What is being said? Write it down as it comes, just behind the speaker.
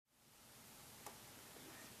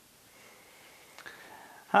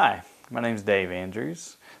Hi, my name is Dave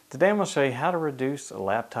Andrews. Today I'm going to show you how to reduce a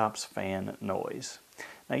laptop's fan noise.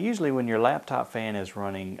 Now usually when your laptop fan is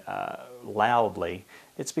running loudly,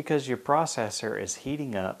 it's because your processor is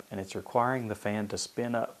heating up and it's requiring the fan to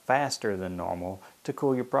spin up faster than normal to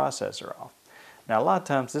cool your processor off. Now a lot of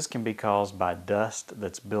times this can be caused by dust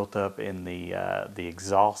that's built up in the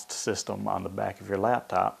exhaust system on the back of your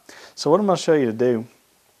laptop. So what I'm going to show you to do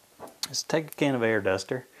is take a can of air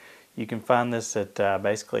duster. You can find this at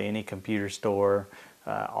basically any computer store,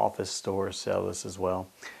 office stores sell this as well.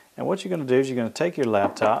 And what you're going to do is you're going to take your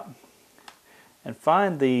laptop and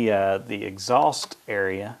find the exhaust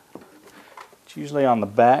area. It's usually on the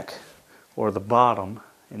back or the bottom.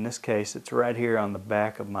 In this case, it's right here on the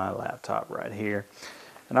back of my laptop right here.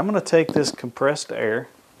 And I'm going to take this compressed air,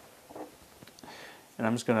 and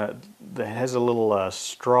I'm just going to, it has a little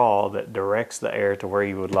straw that directs the air to where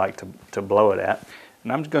you would like to blow it at.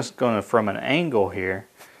 And I'm just going to, from an angle here,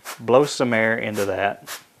 blow some air into that.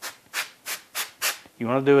 You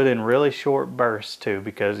want to do it in really short bursts too,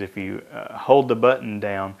 because if you hold the button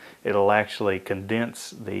down, it'll actually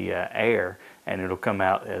condense the air and it'll come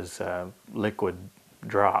out as liquid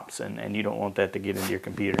drops, and you don't want that to get into your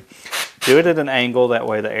computer. Do it at an angle, that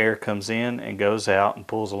way the air comes in and goes out and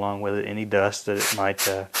pulls along with it any dust that it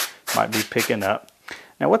might be picking up.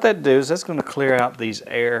 Now what that does, that's going to clear out these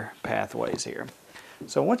air pathways here.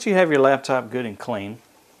 So once you have your laptop good and clean,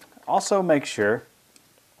 also make sure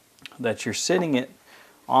that you're sitting it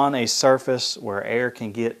on a surface where air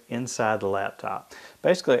can get inside the laptop.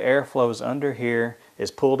 Basically air flows under here, is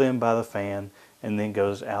pulled in by the fan, and then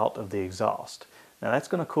goes out of the exhaust. Now that's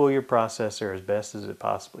going to cool your processor as best as it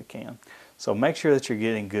possibly can. So make sure that you're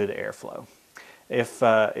getting good airflow.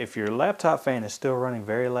 If your laptop fan is still running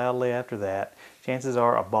very loudly after that, chances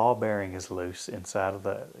are a ball bearing is loose inside of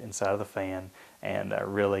the fan, and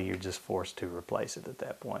really you're just forced to replace it at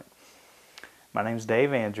that point. My name is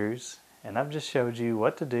Dave Andrews, and I've just showed you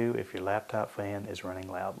what to do if your laptop fan is running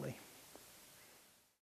loudly.